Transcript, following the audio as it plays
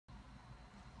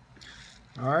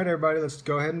All right, everybody, let's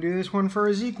go ahead and do this one for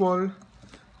his equal.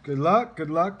 Good luck, good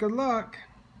luck, good luck.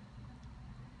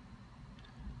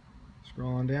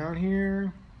 Scrolling down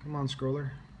here. Come on,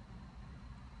 scroller.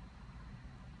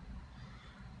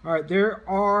 All right, there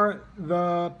are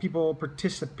the people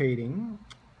participating.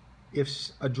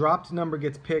 If a dropped number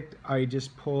gets picked, I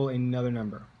just pull another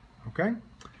number. Okay?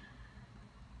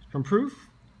 Some proof.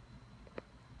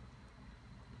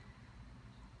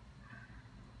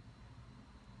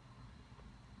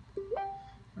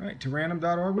 All right, to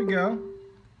random.org we go.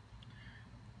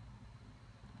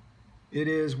 It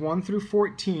is 1 through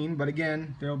 14, but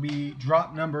again, there'll be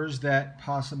drop numbers that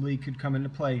possibly could come into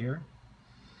play here.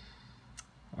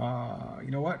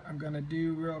 You know what I'm going to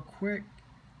do real quick?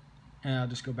 And I'll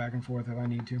just go back and forth if I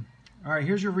need to. All right,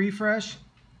 here's your refresh.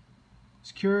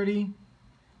 Security.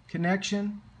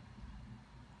 Connection.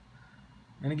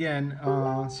 And again,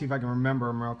 let's see if I can remember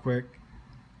them real quick.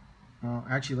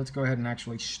 Actually, let's go ahead and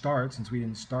actually start since we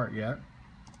didn't start yet.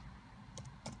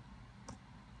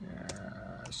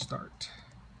 Start.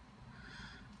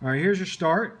 All right, here's your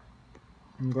start.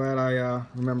 I'm glad I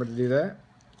remembered to do that.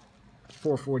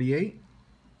 448.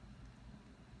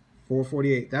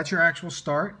 448. That's your actual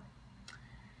start.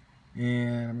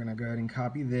 And I'm going to go ahead and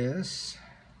copy this.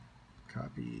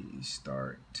 Copy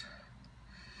start.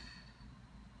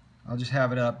 I'll just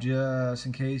have it up just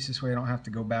in case. This way I don't have to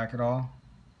go back at all.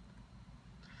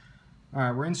 All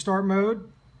right, we're in start mode.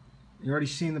 You already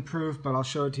seen the proof, but I'll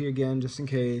show it to you again just in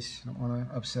case. I don't want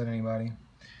to upset anybody.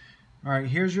 All right,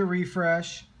 here's your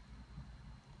refresh.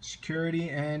 Security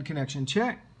and connection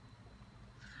check.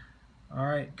 All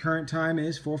right, current time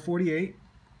is 4:48.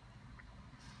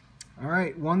 All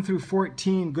right, 1 through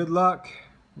 14, good luck.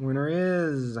 Winner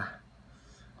is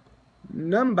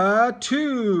number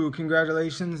 2.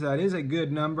 Congratulations, that is a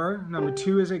good number. Number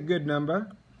 2 is a good number.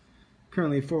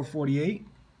 Currently 4:48.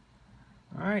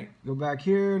 All right, go back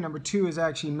here. Number 2 is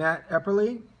actually Matt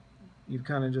Epperly. You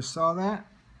kind of just saw that.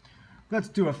 Let's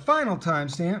do a final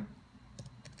timestamp.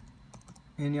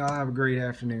 And y'all have a great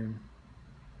afternoon.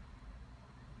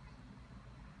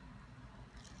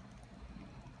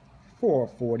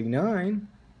 4:49.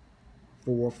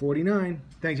 4:49.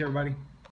 Thanks, everybody.